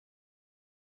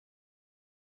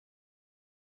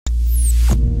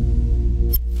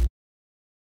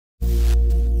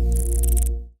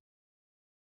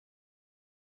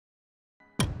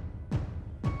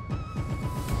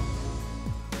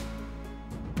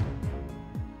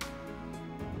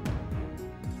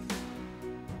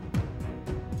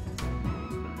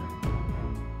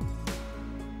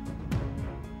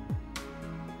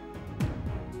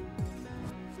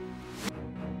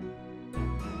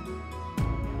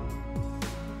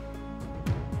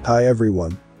Hi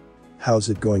everyone. How's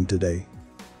it going today?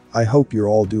 I hope you're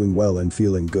all doing well and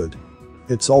feeling good.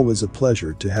 It's always a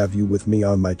pleasure to have you with me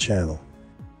on my channel.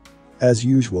 As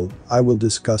usual, I will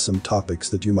discuss some topics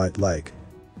that you might like.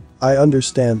 I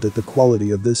understand that the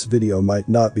quality of this video might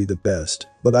not be the best,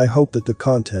 but I hope that the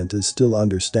content is still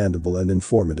understandable and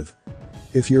informative.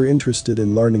 If you're interested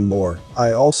in learning more,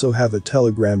 I also have a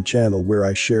Telegram channel where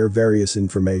I share various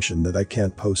information that I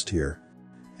can't post here.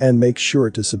 And make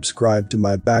sure to subscribe to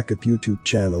my backup YouTube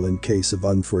channel in case of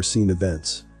unforeseen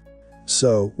events.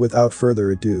 So, without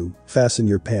further ado, fasten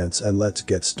your pants and let's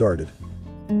get started.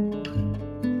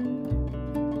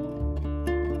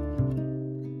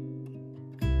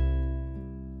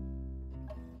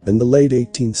 In the late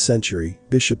 18th century,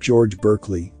 Bishop George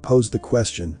Berkeley posed the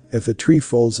question, if a tree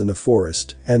falls in a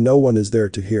forest and no one is there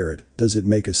to hear it, does it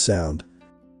make a sound?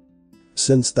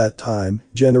 Since that time,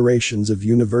 generations of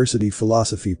university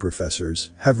philosophy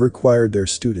professors have required their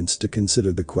students to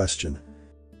consider the question.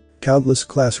 Countless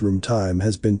classroom time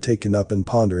has been taken up in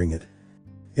pondering it.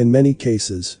 In many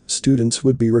cases, students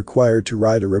would be required to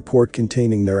write a report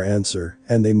containing their answer,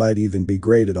 and they might even be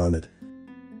graded on it.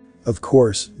 Of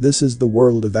course, this is the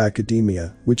world of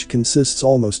academia, which consists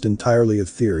almost entirely of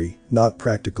theory, not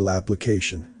practical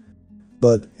application.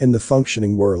 But, in the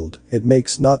functioning world, it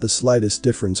makes not the slightest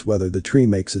difference whether the tree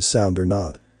makes a sound or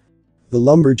not. The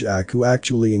lumberjack who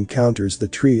actually encounters the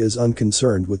tree is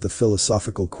unconcerned with the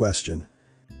philosophical question.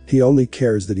 He only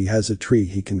cares that he has a tree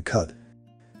he can cut.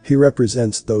 He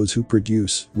represents those who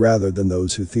produce, rather than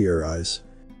those who theorize.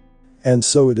 And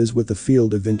so it is with the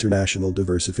field of international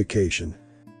diversification.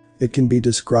 It can be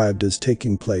described as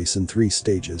taking place in 3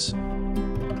 stages.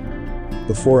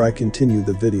 Before I continue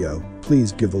the video,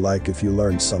 please give a like if you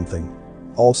learned something.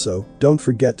 Also, don't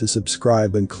forget to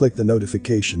subscribe and click the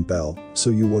notification bell so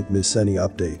you won't miss any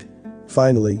update.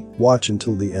 Finally, watch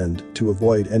until the end to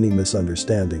avoid any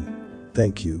misunderstanding.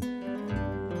 Thank you.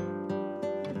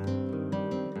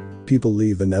 People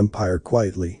leave an empire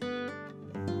quietly.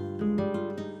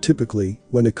 Typically,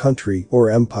 when a country or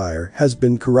empire has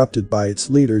been corrupted by its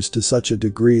leaders to such a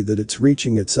degree that it's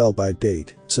reaching its sell-by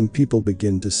date, some people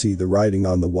begin to see the writing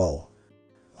on the wall.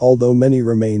 Although many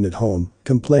remain at home,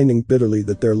 complaining bitterly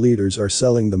that their leaders are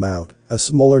selling them out, a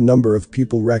smaller number of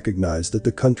people recognize that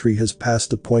the country has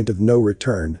passed a point of no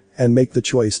return and make the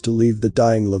choice to leave the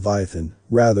dying Leviathan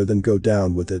rather than go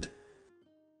down with it.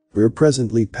 We're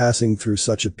presently passing through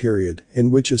such a period in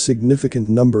which a significant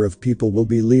number of people will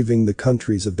be leaving the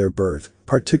countries of their birth,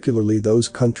 particularly those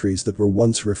countries that were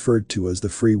once referred to as the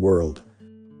free world.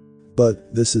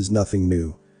 But this is nothing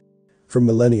new. For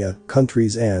millennia,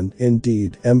 countries and,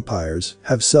 indeed, empires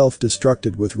have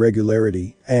self-destructed with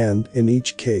regularity, and, in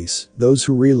each case, those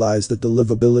who realize that the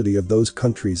livability of those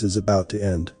countries is about to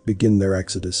end, begin their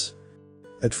exodus.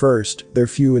 At first, they're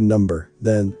few in number,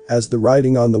 then, as the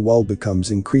writing on the wall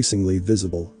becomes increasingly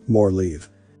visible, more leave.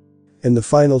 In the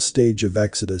final stage of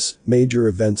exodus, major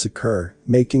events occur,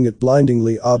 making it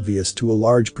blindingly obvious to a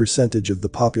large percentage of the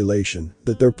population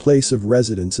that their place of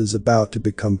residence is about to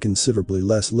become considerably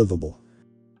less livable.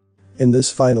 In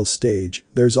this final stage,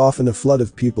 there's often a flood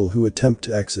of people who attempt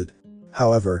to exit.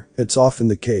 However, it's often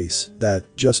the case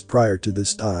that, just prior to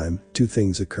this time, 2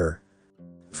 things occur.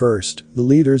 First, the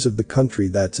leaders of the country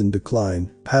that's in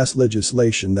decline pass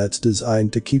legislation that's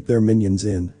designed to keep their minions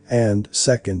in, and,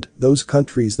 second, those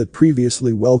countries that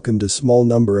previously welcomed a small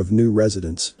number of new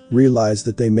residents realize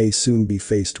that they may soon be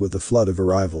faced with a flood of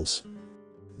arrivals.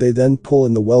 They then pull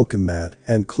in the welcome mat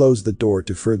and close the door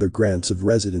to further grants of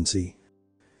residency.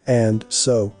 And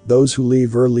so, those who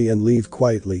leave early and leave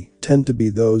quietly tend to be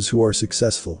those who are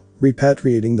successful,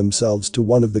 repatriating themselves to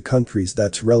one of the countries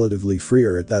that's relatively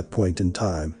freer at that point in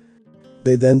time.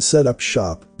 They then set up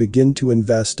shop, begin to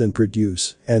invest and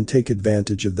produce, and take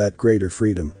advantage of that greater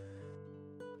freedom.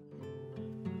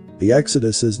 The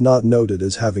exodus is not noted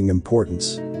as having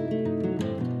importance.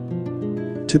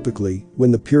 Typically,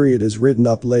 when the period is written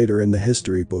up later in the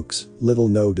history books, little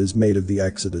note is made of the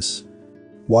exodus.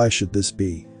 Why should this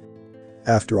be?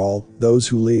 After all, those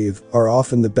who leave are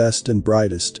often the best and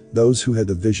brightest, those who had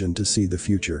a vision to see the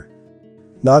future.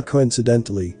 Not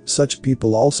coincidentally, such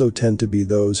people also tend to be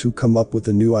those who come up with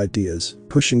the new ideas,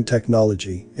 pushing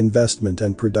technology, investment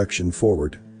and production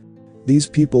forward. These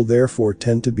people therefore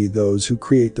tend to be those who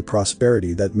create the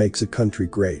prosperity that makes a country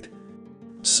great.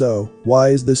 So, why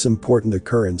is this important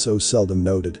occurrence so seldom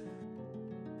noted?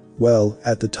 Well,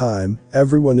 at the time,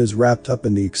 everyone is wrapped up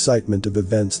in the excitement of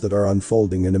events that are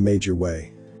unfolding in a major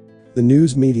way. The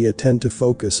news media tend to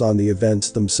focus on the events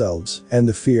themselves and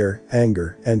the fear,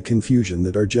 anger, and confusion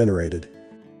that are generated.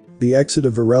 The exit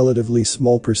of a relatively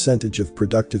small percentage of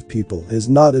productive people is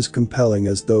not as compelling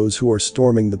as those who are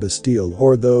storming the Bastille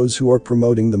or those who are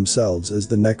promoting themselves as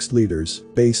the next leaders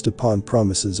based upon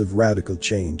promises of radical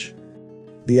change.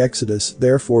 The exodus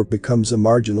therefore becomes a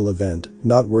marginal event,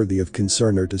 not worthy of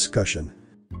concern or discussion.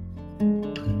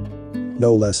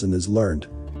 No lesson is learned.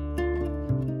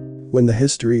 When the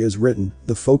history is written,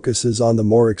 the focus is on the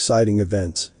more exciting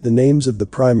events, the names of the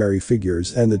primary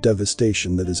figures and the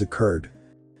devastation that has occurred.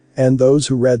 And those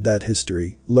who read that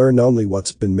history learn only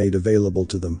what's been made available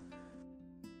to them.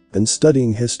 In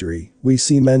studying history, we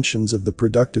see mentions of the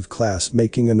productive class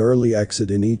making an early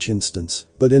exit in each instance,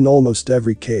 but in almost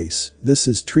every case, this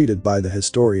is treated by the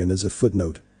historian as a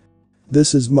footnote.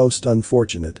 This is most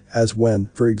unfortunate, as when,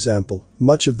 for example,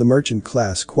 much of the merchant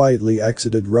class quietly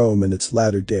exited Rome in its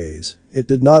latter days, it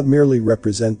did not merely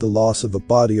represent the loss of a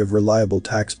body of reliable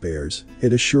taxpayers,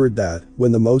 it assured that,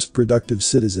 when the most productive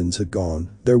citizens had gone,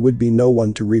 there would be no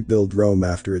one to rebuild Rome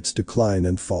after its decline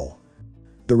and fall.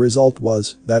 The result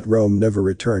was that Rome never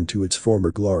returned to its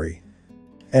former glory.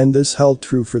 And this held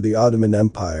true for the Ottoman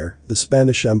Empire, the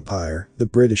Spanish Empire, the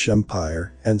British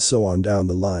Empire, and so on down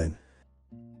the line.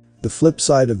 The flip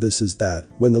side of this is that,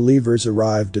 when the leavers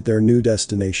arrived at their new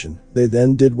destination, they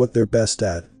then did what they're best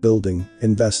at: building,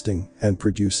 investing, and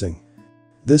producing.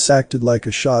 This acted like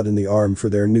a shot in the arm for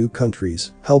their new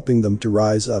countries, helping them to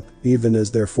rise up even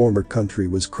as their former country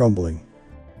was crumbling.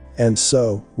 And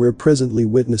so, we're presently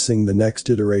witnessing the next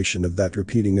iteration of that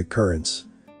repeating occurrence.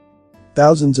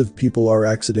 Thousands of people are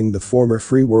exiting the former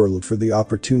free world for the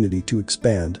opportunity to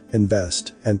expand,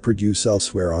 invest, and produce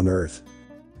elsewhere on Earth.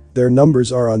 Their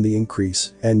numbers are on the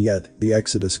increase, and yet, the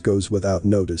exodus goes without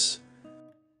notice.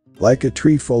 Like a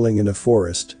tree falling in a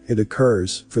forest, it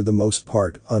occurs, for the most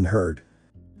part, unheard.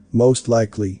 Most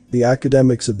likely, the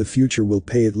academics of the future will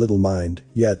pay it little mind,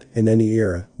 yet, in any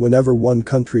era, whenever one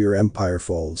country or empire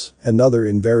falls, another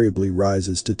invariably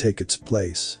rises to take its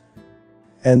place.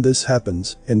 And this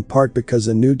happens, in part because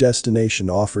a new destination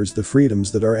offers the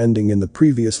freedoms that are ending in the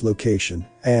previous location,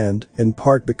 and, in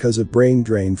part because a brain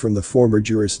drain from the former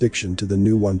jurisdiction to the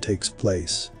new one takes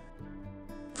place.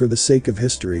 For the sake of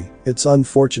history, it's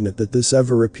unfortunate that this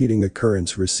ever-repeating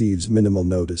occurrence receives minimal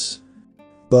notice.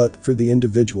 But, for the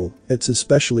individual, it's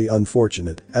especially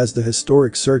unfortunate, as the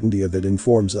historic certainty of it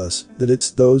informs us that it's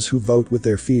those who vote with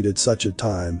their feet at such a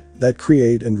time that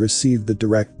create and receive the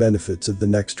direct benefits of the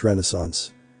next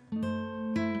Renaissance.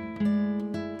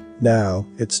 Now,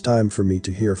 it's time for me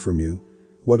to hear from you.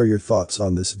 What are your thoughts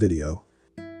on this video?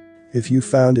 If you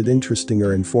found it interesting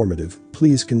or informative,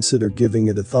 please consider giving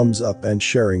it a thumbs up and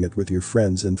sharing it with your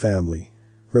friends and family.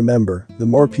 Remember, the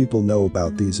more people know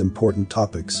about these important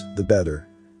topics, the better.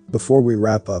 Before we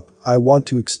wrap up, I want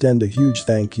to extend a huge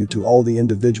thank you to all the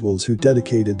individuals who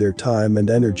dedicated their time and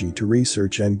energy to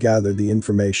research and gather the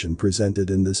information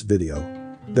presented in this video.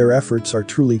 Their efforts are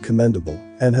truly commendable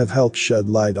and have helped shed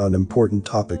light on important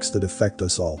topics that affect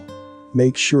us all.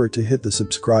 Make sure to hit the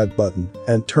subscribe button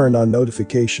and turn on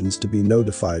notifications to be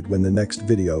notified when the next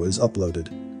video is uploaded.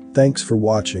 Thanks for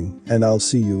watching, and I'll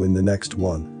see you in the next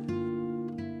one.